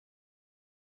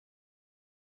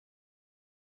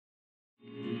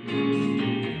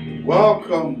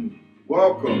Welcome,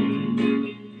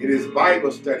 welcome. It is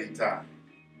Bible study time.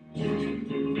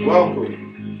 Welcome.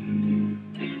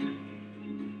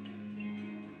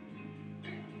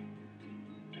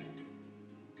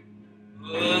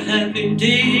 A happy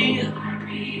day.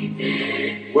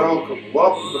 Welcome,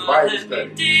 welcome to Bible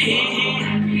study.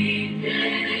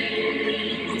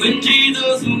 When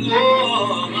Jesus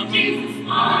walked,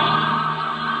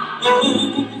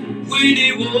 oh, when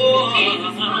he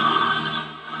walked,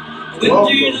 when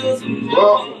Jesus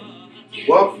walked,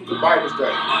 Welcome to Bible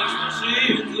study. washed my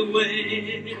sins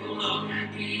away.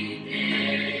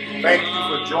 Thank you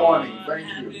for joining. Thank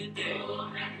you.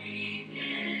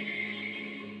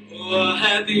 Oh, a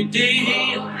happy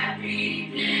day.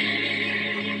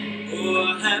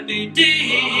 Oh, a happy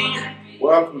day.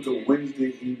 Welcome to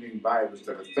Wednesday evening Bible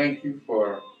study. Thank you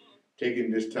for taking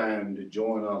this time to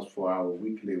join us for our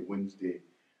weekly Wednesday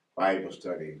Bible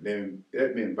study.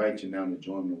 Let me invite you now to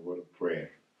join me in a word of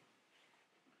prayer.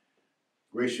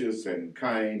 Gracious and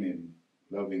kind and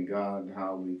loving God,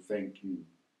 how we thank you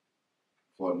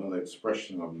for another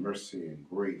expression of mercy and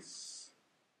grace.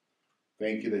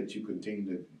 Thank you that you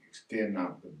continue to extend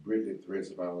out the brilliant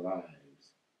threads of our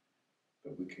lives,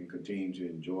 that we can continue to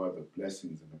enjoy the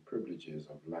blessings and the privileges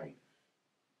of life.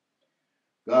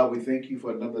 God, we thank you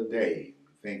for another day.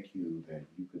 We thank you that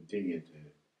you continue to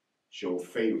show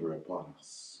favor upon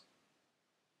us.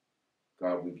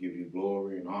 God, we give you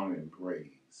glory and honor and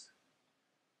praise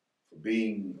for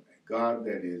being a God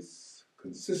that is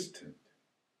consistent,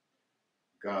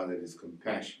 God that is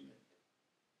compassionate,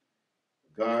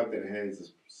 God that has a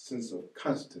sense of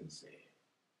constancy.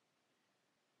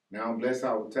 Now bless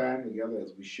our time together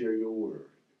as we share your word.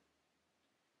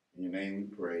 In your name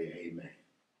we pray, amen.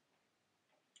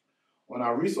 On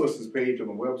our resources page on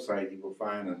the website, you will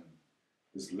find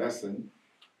this lesson.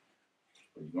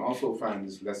 But you can also find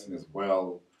this lesson as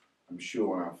well, I'm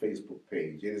sure, on our Facebook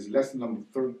page. It is lesson number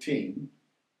 13,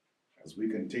 as we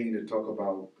continue to talk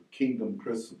about the kingdom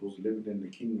principles, living in the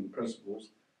kingdom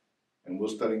principles, and we're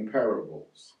studying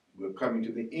parables. We're coming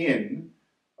to the end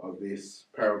of this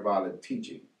parabolic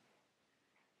teaching.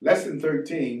 Lesson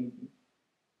 13,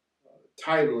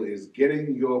 title is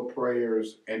Getting Your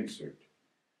Prayers Answered.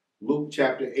 Luke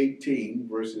chapter 18,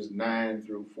 verses 9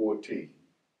 through 14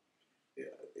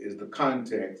 is the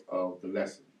context of the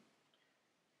lesson.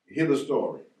 Hear the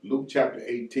story. Luke chapter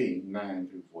 18, 9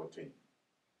 through 14.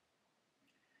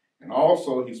 And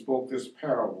also he spoke this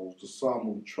parable to some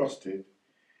who trusted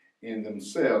in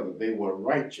themselves that they were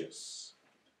righteous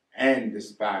and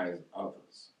despised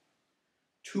others.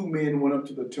 Two men went up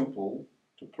to the temple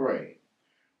to pray.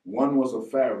 One was a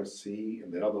Pharisee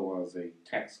and the other was a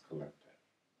tax collector.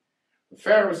 The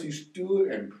Pharisee stood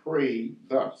and prayed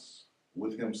thus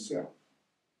with himself.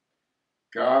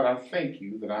 God, I thank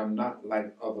you that I'm not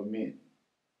like other men,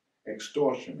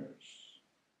 extortioners,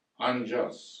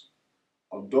 unjust,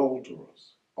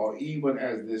 adulterers, or even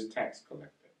as this tax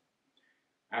collector.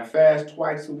 I fast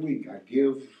twice a week. I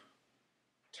give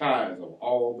tithes of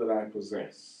all that I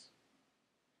possess.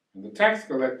 And the tax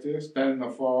collector, standing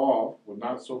afar off, would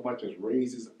not so much as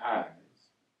raise his eyes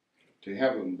to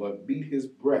heaven, but beat his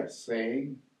breast,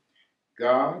 saying,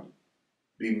 God,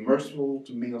 be merciful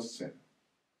to me, a sinner.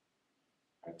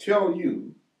 I tell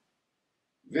you,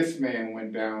 this man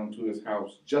went down to his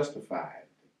house justified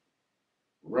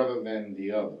rather than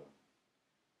the other.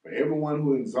 For everyone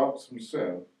who exalts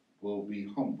himself will be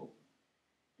humbled,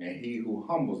 and he who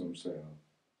humbles himself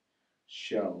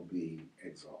shall be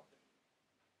exalted.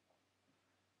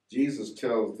 Jesus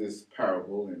tells this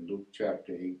parable in Luke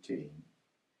chapter 18,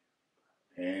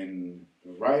 and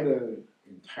the writer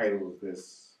entitles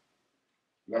this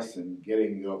lesson,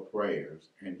 Getting Your Prayers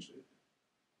Answered.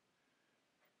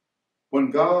 When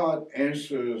God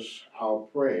answers our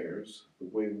prayers the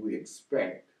way we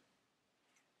expect,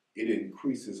 it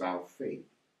increases our faith.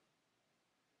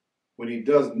 When he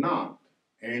does not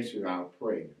answer our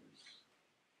prayers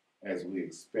as we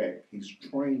expect, he's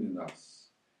training us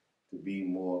to be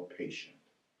more patient.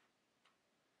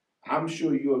 I'm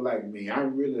sure you're like me. I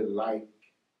really like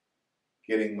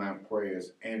getting my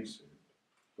prayers answered,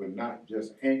 but not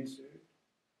just answered.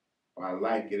 But I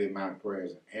like getting my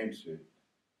prayers answered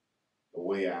the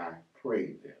way I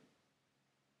prayed them.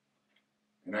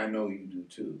 And I know you do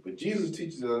too. But Jesus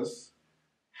teaches us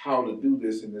how to do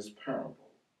this in this parable.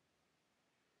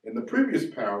 In the previous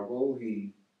parable,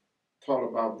 he taught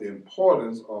about the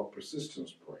importance of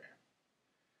persistence prayer.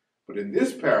 But in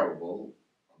this parable,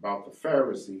 about the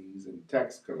Pharisees and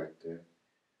tax collector,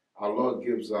 our Lord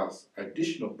gives us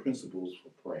additional principles for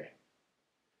prayer.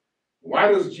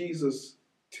 Why does Jesus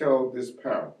tell this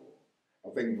parable? I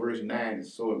think verse 9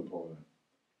 is so important.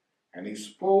 And he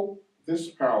spoke this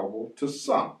parable to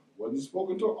some. It wasn't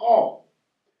spoken to all.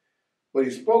 But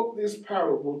he spoke this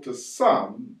parable to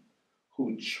some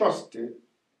who trusted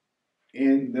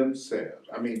in themselves.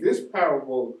 I mean, this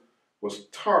parable was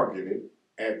targeted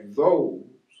at those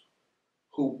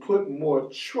who put more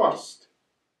trust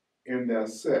in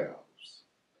themselves.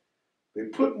 They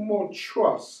put more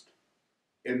trust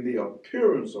in the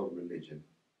appearance of religion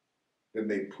than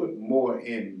they put more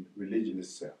in religion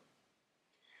itself.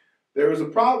 There is a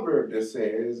proverb that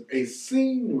says, a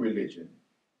seen religion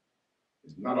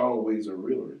is not always a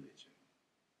real religion,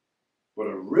 but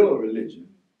a real religion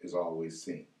is always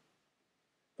seen.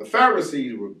 The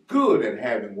Pharisees were good at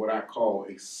having what I call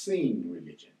a seen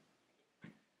religion.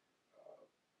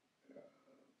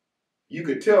 You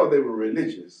could tell they were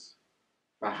religious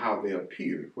by how they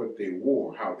appeared, what they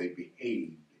wore, how they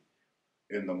behaved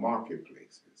in the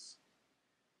marketplaces.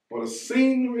 But a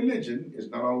seen religion is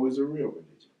not always a real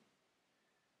religion.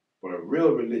 But a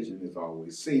real religion is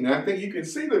always seen. And I think you can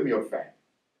see the mere fact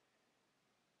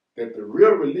that the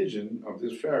real religion of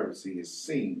this Pharisee is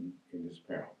seen in this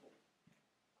parable.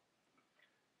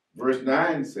 Verse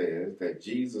 9 says that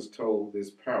Jesus told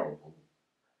this parable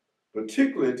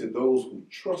particularly to those who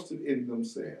trusted in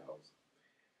themselves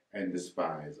and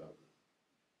despised others.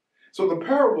 So the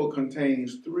parable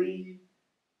contains three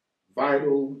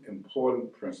vital,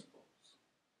 important principles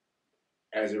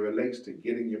as it relates to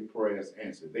getting your prayers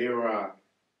answered.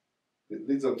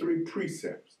 These are three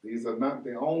precepts. These are not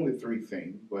the only three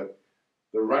things, but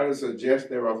the writer suggests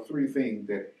there are three things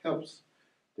that helps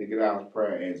to get our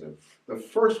prayer answered. The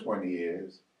first one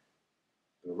is,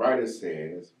 the writer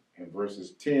says in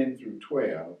verses 10 through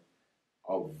 12,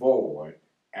 avoid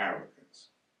arrogance.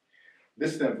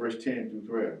 Listen at verse 10 through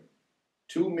 12.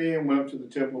 Two men went up to the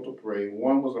temple to pray.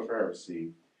 One was a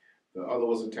Pharisee, the other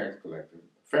was a tax collector.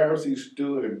 The Pharisee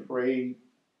stood and prayed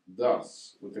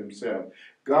thus with himself,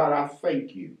 God, I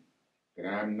thank you that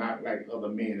I am not like other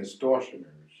men, extortioners,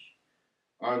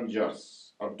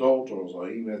 unjust, adulterers, or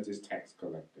even as this tax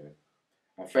collector.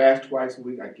 I fast twice a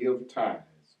week. I give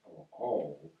tithes of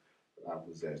all that I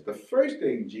possess. The first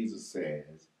thing Jesus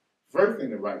says, first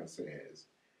thing the writer says,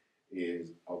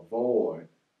 is avoid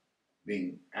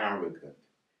being arrogant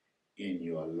in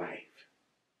your life.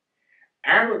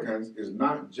 Arrogance is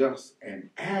not just an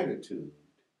attitude.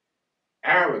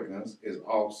 Arrogance is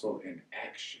also an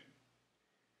action.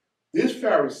 This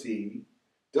Pharisee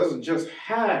doesn't just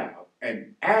have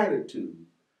an attitude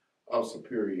of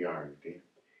superiority.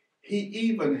 He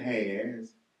even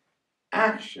has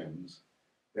actions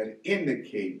that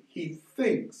indicate he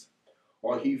thinks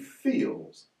or he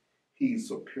feels he's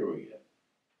superior.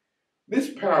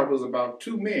 This parable is about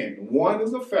two men. One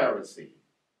is a Pharisee,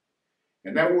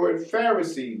 and that word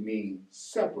Pharisee means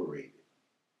separated.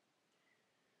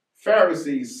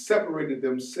 Pharisees separated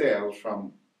themselves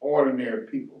from ordinary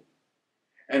people,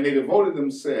 and they devoted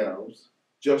themselves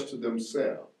just to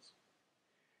themselves.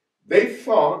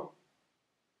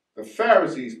 The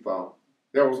Pharisees thought,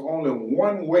 there was only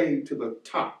one way to the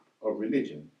top of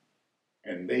religion,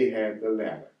 and they had the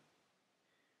ladder.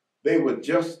 They were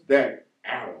just that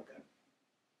arrogant.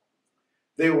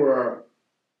 They were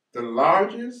the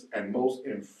largest and most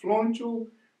influential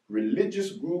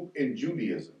religious group in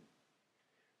Judaism.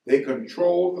 They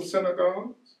controlled the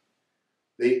synagogues.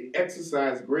 They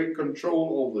exercised great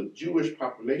control over the Jewish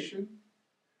population.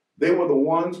 They were the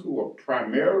ones who were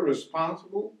primarily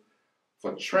responsible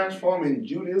for transforming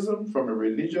Judaism from a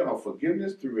religion of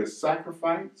forgiveness through a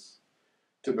sacrifice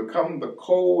to become the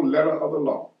cold letter of the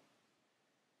law.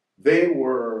 They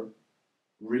were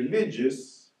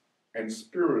religious and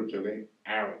spiritually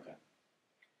arrogant.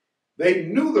 They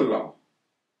knew the law,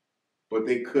 but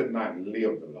they could not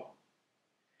live the law.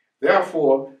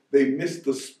 Therefore, they missed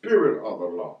the spirit of the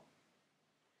law.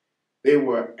 They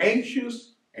were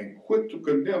anxious and quick to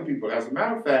condemn people. As a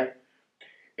matter of fact,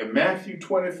 in Matthew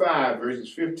 25,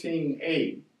 verses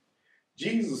 15a,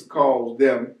 Jesus calls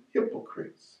them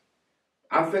hypocrites.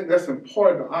 I think that's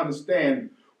important to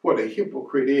understand what a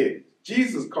hypocrite is.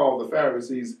 Jesus called the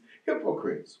Pharisees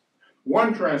hypocrites.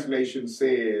 One translation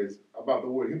says about the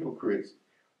word hypocrites,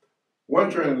 one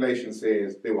translation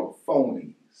says they were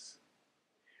phonies.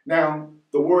 Now,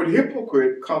 the word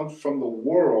hypocrite comes from the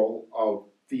world of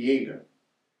theater,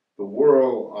 the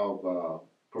world of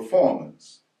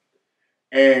performance.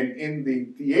 And in the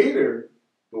theater,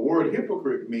 the word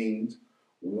hypocrite means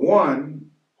one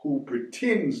who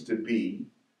pretends to be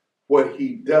what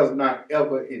he does not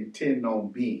ever intend on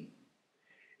being.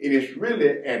 It is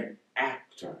really an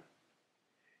actor.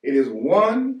 It is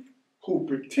one who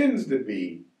pretends to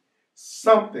be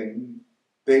something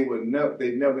they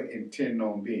never intend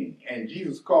on being. And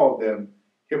Jesus called them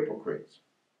hypocrites.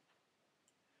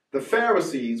 The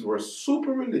Pharisees were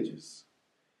super religious.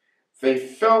 They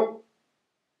felt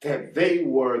that they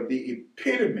were the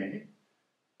epitome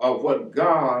of what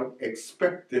God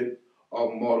expected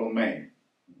of mortal man.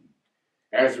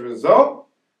 As a result,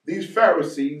 these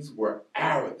Pharisees were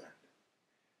arrogant.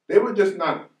 They were just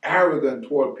not arrogant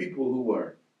toward people who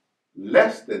were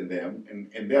less than them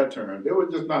in their turn. They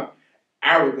were just not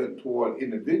arrogant toward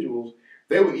individuals.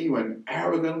 They were even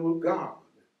arrogant with God.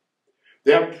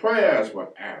 Their prayers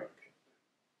were arrogant.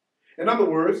 In other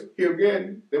words, here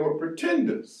again, they were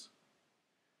pretenders.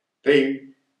 They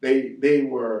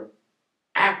were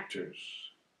actors.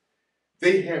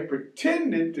 They had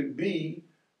pretended to be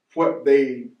what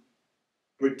they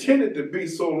pretended to be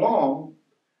so long,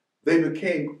 they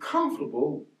became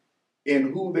comfortable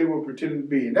in who they were pretending to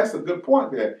be. And that's a good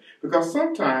point there, because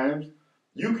sometimes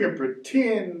you can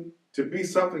pretend to be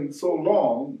something so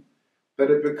long that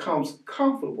it becomes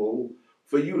comfortable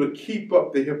for you to keep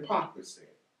up the hypocrisy.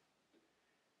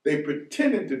 They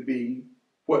pretended to be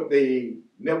what they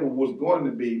never was going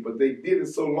to be, but they did it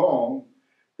so long,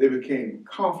 they became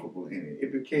comfortable in it.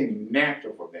 It became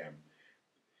natural for them.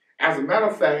 As a matter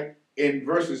of fact, in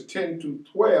verses 10 to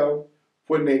 12,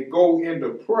 when they go in to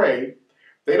pray,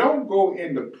 they don't go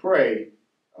in to pray.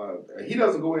 He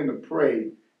doesn't go in to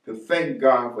pray to thank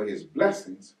God for his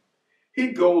blessings.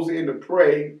 He goes in to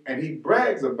pray and he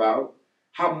brags about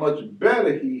how much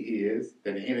better he is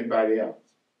than anybody else.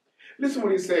 Listen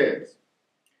what he says.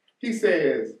 He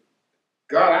says,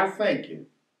 God, I thank you.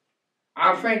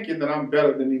 I thank you that I'm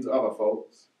better than these other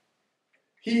folks.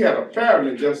 He had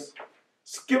apparently just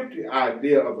skipped the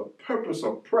idea of the purpose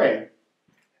of prayer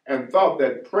and thought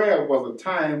that prayer was a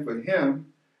time for him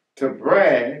to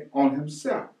brag on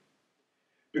himself.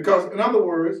 Because, in other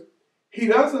words, he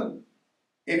doesn't,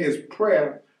 in his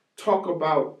prayer, talk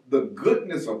about the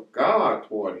goodness of God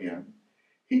toward him.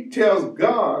 He tells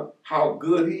God how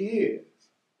good he is.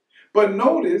 But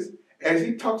notice, as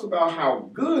he talks about how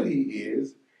good he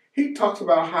is, he talks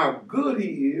about how good he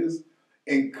is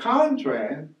in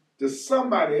contrast to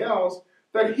somebody else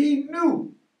that he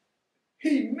knew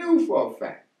for a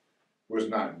fact was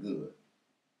not good.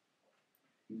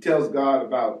 He tells God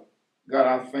about, God,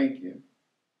 I thank you.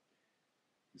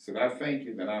 He said, I thank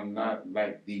you that I'm not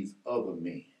like these other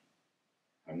men.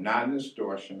 I'm not an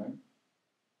extortioner,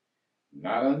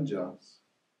 not unjust,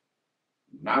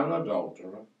 not an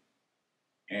adulterer,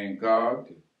 and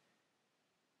God,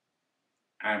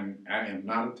 I am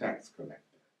not a tax collector.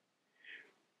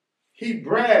 He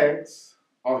brags,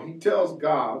 or he tells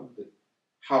God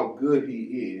how good he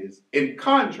is, in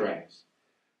contrast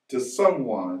to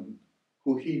someone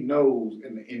who he knows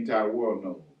and the entire world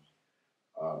knows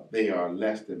they are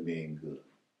less than being good.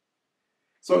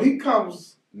 So he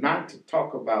comes not to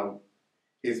talk about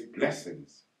his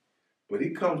blessings, but he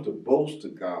comes to boast to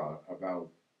God about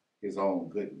his own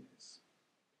goodness.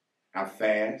 I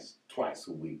fast twice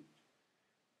a week.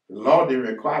 The law didn't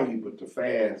require you but to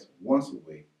fast once a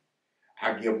week.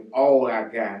 I give all I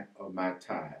got of my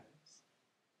tithes.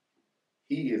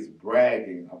 He is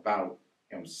bragging about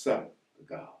himself to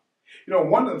God. You know,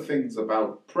 one of the things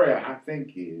about prayer, I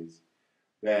think, is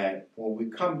that when we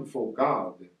come before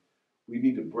God, we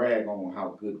need to brag on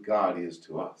how good God is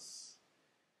to us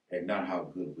and not how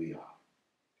good we are.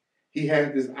 He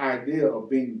has this idea of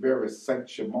being very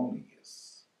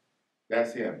sanctimonious.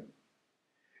 That's him.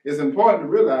 It's important to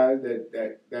realize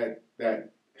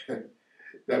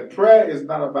that prayer is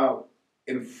not about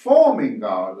informing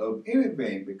God of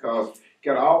anything, because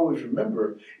you got to always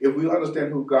remember, if we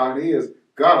understand who God is,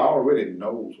 God already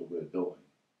knows what we're doing.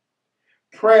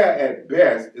 Prayer at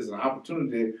best is an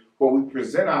opportunity where we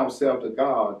present ourselves to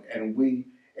God and we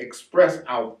express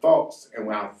our thoughts and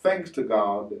our thanks to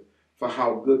God for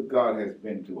how good God has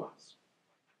been to us.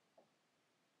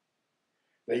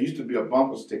 There used to be a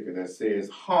bumper sticker that says,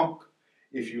 honk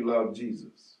if you love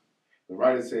Jesus. The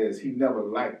writer says he never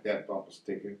liked that bumper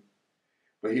sticker,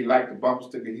 but he liked the bumper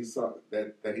sticker he saw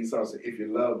that he saw said, if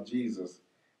you love Jesus,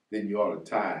 then you ought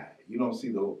to tithe. You don't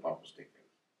see those bumper stickers.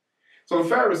 So the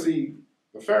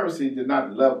Pharisee did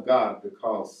not love God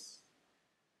because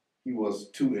he was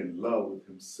too in love with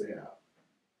himself.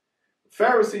 The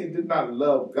Pharisee did not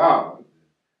love God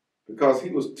because he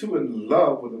was too in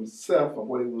love with himself and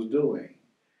what he was doing.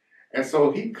 And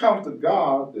so he comes to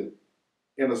God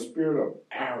in a spirit of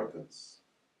arrogance,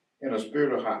 in a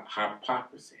spirit of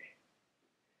hypocrisy.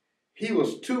 He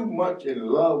was too much in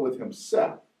love with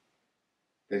himself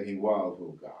than he was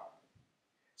with God.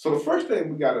 So the first thing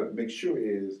we got to make sure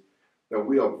is that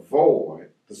we avoid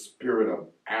the spirit of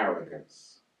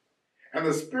arrogance. And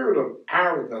the spirit of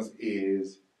arrogance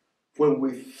is when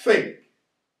we think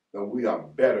that we are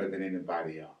better than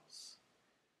anybody else.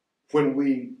 When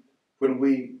we when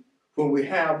we when we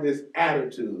have this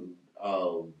attitude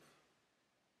of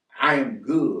I am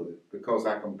good because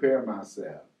I compare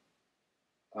myself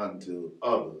unto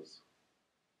others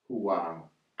who are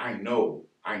I know,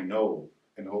 and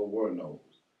the whole world knows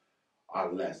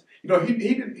are less. You know, he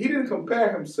didn't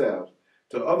compare himself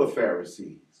to other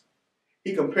Pharisees.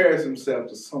 He compares himself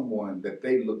to someone that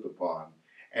they looked upon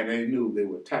and they knew they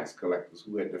were tax collectors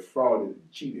who had defrauded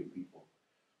and cheated people.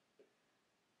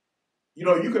 You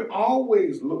know, you can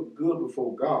always look good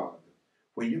before God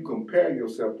when you compare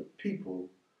yourself to people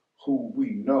who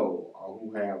we know or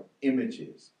who have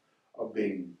images of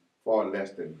being far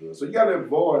less than good. So you got to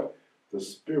avoid the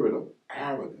spirit of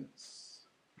arrogance.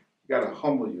 You got to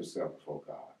humble yourself before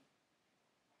God.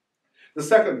 The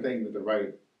second thing that the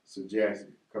writer suggests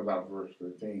comes out of verse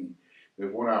 13.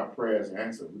 That when our prayers are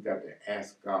answered, we got to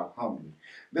ask God humbly.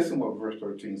 Listen what verse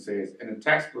 13 says. And the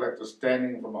tax collector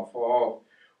standing from afar off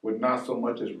would not so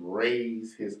much as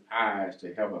raise his eyes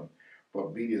to heaven,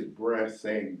 but beat his breast,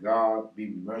 saying, God,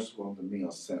 be merciful unto me,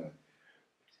 a sinner.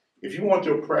 If you want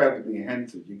your prayer to be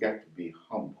answered, you got to be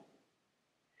humble.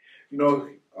 You know,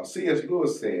 C.S.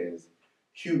 Lewis says,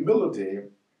 humility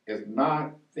is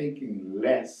not thinking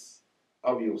less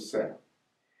of yourself.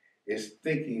 It's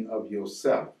thinking of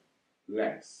yourself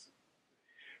less.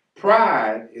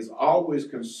 Pride is always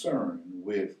concerned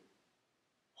with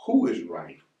who is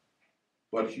right,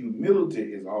 but humility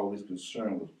is always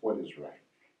concerned with what is right.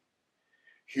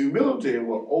 Humility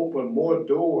will open more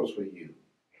doors for you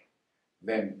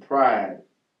than pride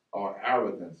or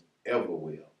arrogance ever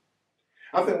will.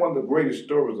 I think one of the greatest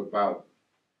stories about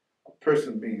a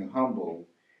person being humble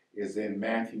is in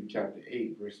Matthew chapter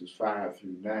 8, verses 5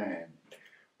 through 9.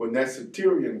 When that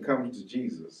centurion comes to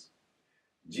Jesus,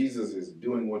 Jesus is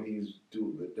doing what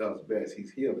does best.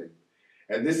 He's healing.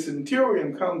 And this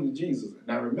centurion comes to Jesus.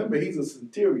 Now remember, he's a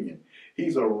centurion.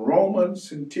 He's a Roman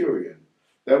centurion.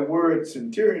 That word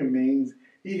centurion means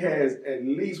he has at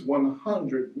least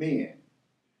 100 men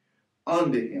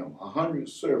under him, 100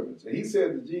 servants. And he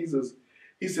said to Jesus,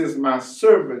 he says, my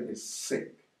servant is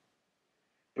sick.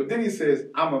 But then he says,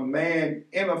 I'm a man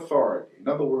in authority. In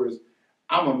other words,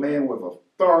 I'm a man with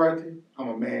authority. I'm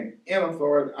a man in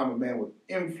authority. I'm a man with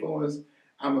influence.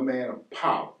 I'm a man of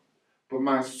power. But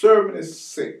my servant is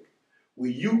sick.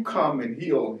 Will you come and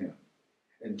heal him?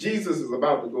 And Jesus is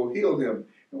about to go heal him.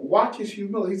 And watch his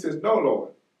humility. He says, no,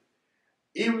 Lord.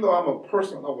 Even though I'm a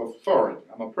person of authority,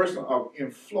 I'm a person of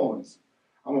influence,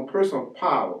 I'm a person of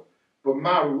power, but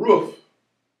my roof,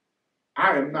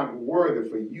 I am not worthy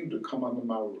for you to come under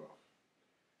my roof.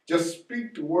 Just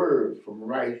speak the word from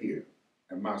right here,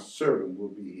 and my servant will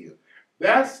be healed.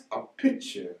 That's a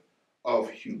picture of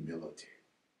humility.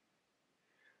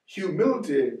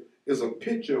 Humility is a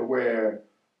picture where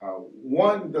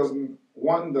one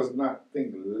does not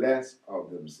think less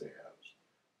of themselves.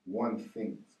 One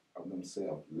thinks of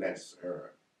themselves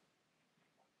lesser.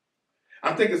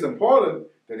 I think it's important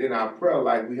that in our prayer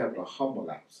life we have to humble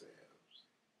ourselves.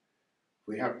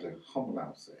 We have to humble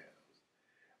ourselves.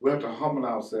 We have to humble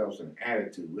ourselves in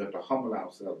attitude. We have to humble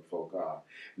ourselves before God.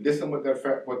 Listen what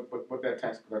that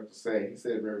tax collector said. He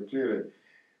said very clearly,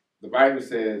 the Bible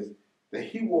says that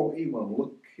he won't even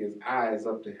look his eyes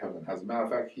up to heaven. As a matter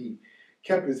of fact, he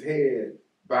kept his head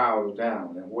bowed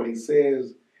down. And what he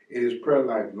says in his prayer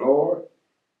life, Lord,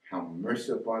 have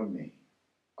mercy upon me,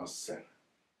 a sinner.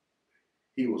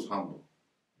 He was humble.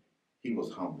 He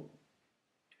was humble.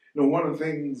 You know, one of the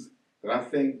things that I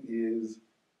think is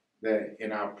that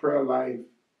in our prayer life,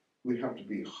 we have to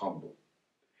be humble.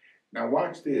 Now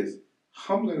watch this.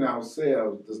 Humbling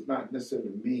ourselves does not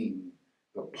necessarily mean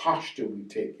the posture we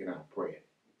take in our prayer.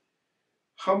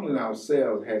 Humbling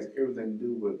ourselves has everything to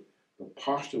do with the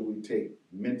posture we take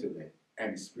mentally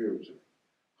and spiritually.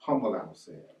 Humble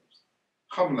ourselves.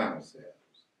 Humble ourselves.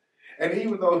 And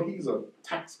even though he's a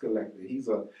tax collector, he's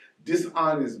a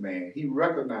dishonest man, he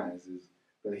recognizes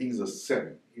that he's a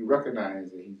sinner. He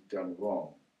recognizes that he's done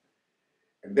wrong.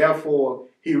 And therefore,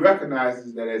 he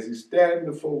recognizes that as he's standing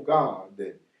before God,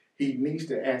 that he needs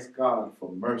to ask God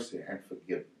for mercy and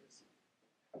forgiveness.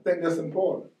 I think that's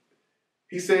important.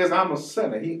 He says, I'm a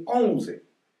sinner. He owns it.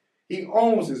 He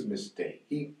owns his mistake.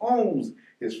 He owns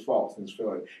his faults and his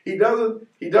failures. He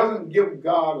doesn't give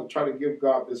God or try to give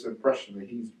God this impression that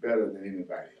he's better than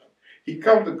anybody else. He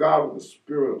comes to God with a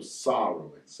spirit of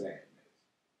sorrow and sadness.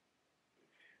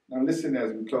 Now listen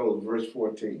as we close, verse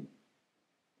 14.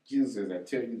 Jesus says, I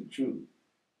tell you the truth.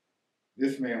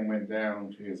 This man went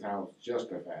down to his house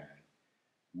justified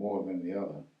more than the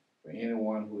other. For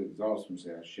anyone who exalts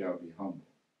himself shall be humbled.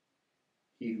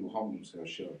 He who humbles himself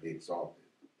shall be exalted.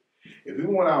 If we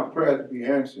want our prayers to be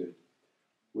answered,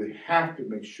 we have to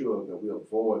make sure that we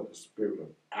avoid the spirit of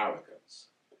arrogance.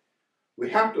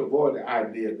 We have to avoid the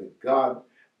idea that God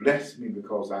blessed me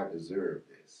because I deserve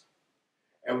this.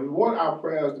 And we want our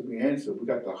prayers to be answered, we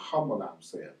got to humble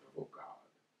ourselves before God.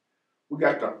 We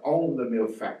got to own the mere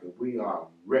fact that we are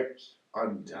wretched,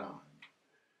 undone.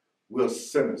 We're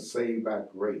sinners saved by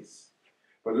grace.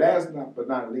 But last but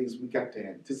not least, we got to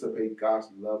anticipate God's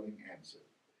loving answer.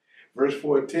 Verse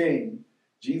 14,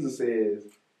 Jesus says,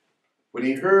 when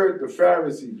he heard the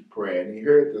Pharisees' prayer and he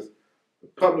heard the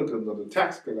publicans or the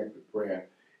tax collector prayer,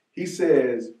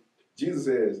 Jesus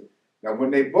says, now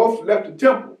when they both left the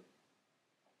temple,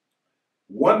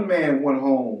 one man went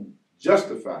home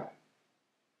justified,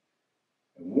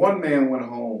 and one man went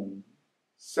home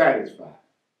satisfied.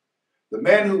 The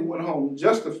man who went home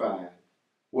justified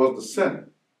was the sinner.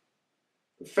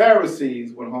 The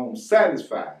Pharisees went home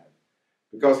satisfied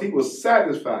because he was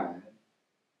satisfied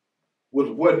with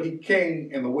what he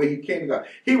came and the way he came to God.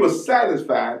 He was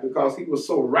satisfied because he was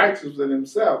so righteous in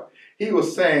himself. He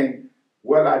was saying,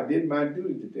 well, I did my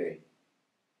duty today.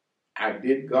 I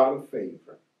did God a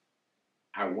favor.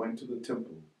 I went to the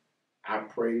temple. I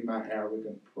prayed my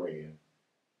arrogant prayer.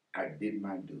 I did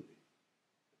my duty.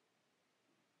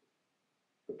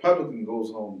 The publican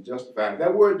goes home justified.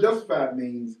 That word justified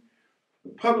means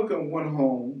the publican went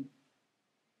home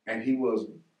and he was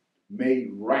made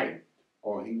right,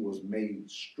 or he was made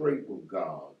straight with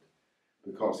God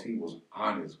because he was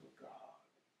honest with God.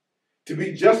 To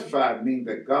be justified means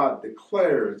that God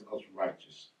declares us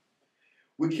righteous.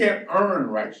 We can't earn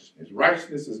righteousness.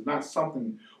 Righteousness is not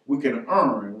something we can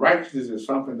earn. Righteousness is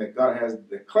something that God has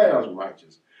declared us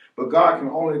righteous. But God can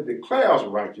only declare us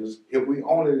righteous if we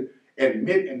only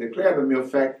admit and declare the mere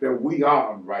fact that we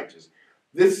are unrighteous.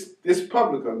 This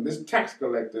publican, this tax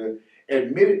collector,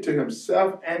 admitted to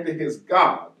himself and to his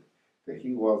God that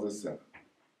he was a sinner.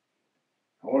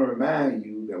 I want to remind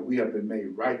you that we have been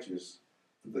made righteous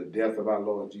through the death of our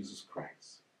Lord Jesus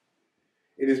Christ.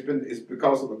 It's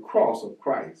because of the cross of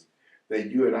Christ that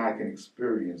you and I can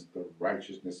experience the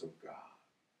righteousness of God.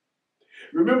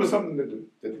 Remember something that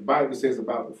the Bible says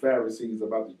about the Pharisees,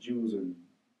 about the Jews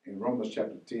in Romans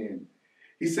chapter 10.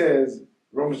 He says,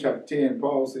 Romans chapter 10,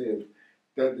 Paul says,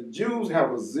 that the Jews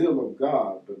have a zeal of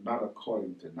God, but not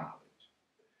according to knowledge.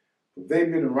 If they've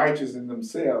been righteous in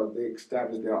themselves, they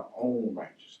establish their own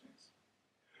righteousness.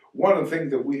 One of the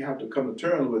things that we have to come to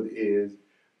terms with is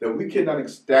that we cannot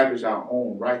establish our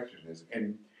own righteousness.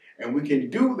 And we can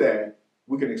do that,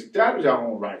 we can establish our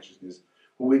own righteousness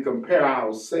when we compare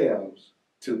ourselves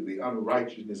to the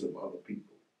unrighteousness of other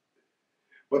people.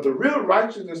 But the real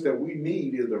righteousness that we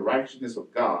need is the righteousness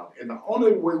of God. And the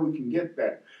only way we can get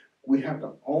that, we have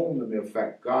to own the mere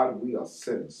fact, God, we are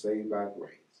sinners saved by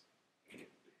grace.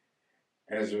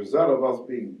 And as a result of us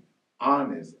being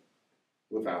honest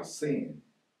with our sin,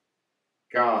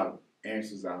 God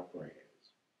answers our prayers.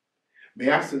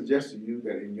 May I suggest to you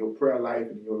that in your prayer life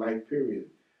and in your life period,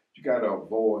 you got to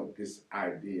avoid this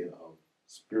idea of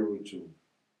spiritual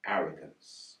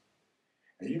arrogance.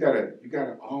 And you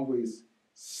gotta always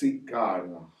seek God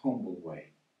in a humble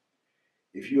way.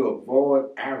 If you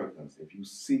avoid arrogance, if you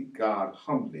seek God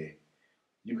humbly,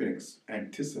 you can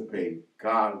anticipate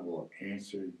God will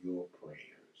answer your prayers.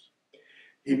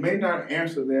 He may not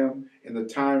answer them in the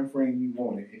time frame you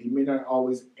want it, and he may not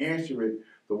always answer it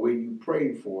the way you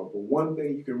prayed for it. But one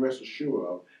thing you can rest assured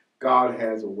of, God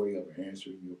has a way of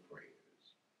answering your prayers.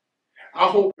 I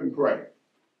hope and pray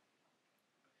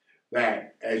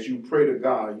that as you pray to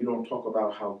God, you don't talk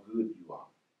about how good you are.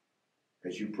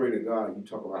 As you pray to God, you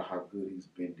talk about how good he's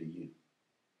been to you.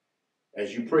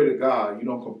 As you pray to God, you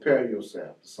don't compare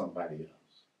yourself to somebody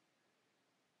else.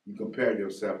 You compare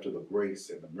yourself to the grace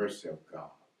and the mercy of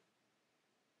God.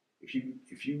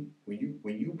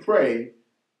 When you pray,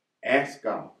 ask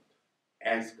God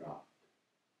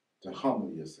to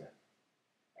humble yourself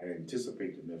and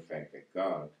anticipate the mere fact that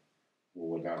God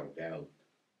will without a doubt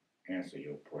answer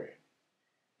your prayer.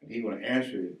 And he will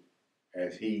answer it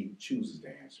as he chooses to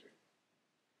answer it.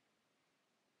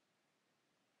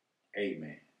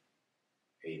 Amen.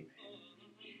 Amen.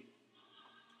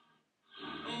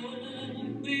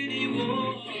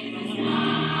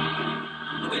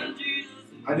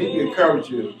 I need to encourage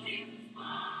you.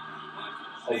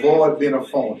 Avoid being a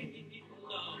phony.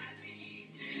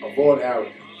 Avoid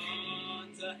arrogance.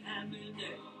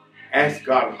 Ask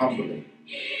God humbly.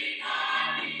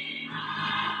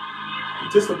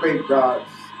 Anticipate God's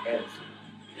answer.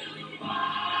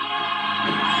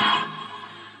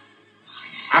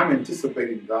 I'm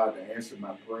anticipating God to answer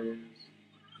my prayers.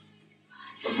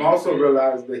 But I'm also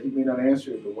realizing that He may not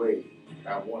answer it the way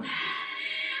that I want Him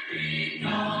to.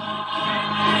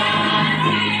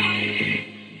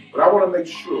 But I want to make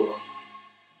sure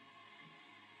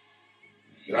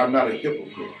that I'm not a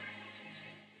hypocrite.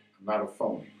 I'm not a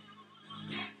phony.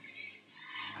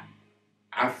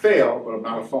 I fail, but I'm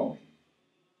not a phony.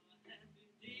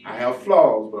 I have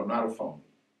flaws, but I'm not a phony.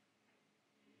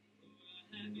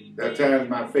 There are times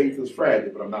my faith is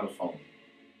fragile, but I'm not a phony.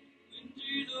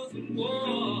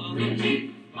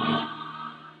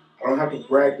 I don't have to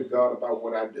brag to God about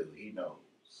what I do. He knows.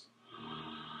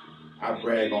 I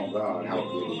brag on God how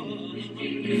good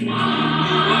He is.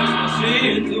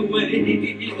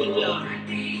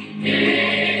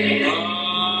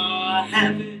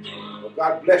 Well,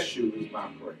 God bless you is my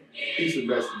prayer. Peace and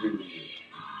blessings be with you.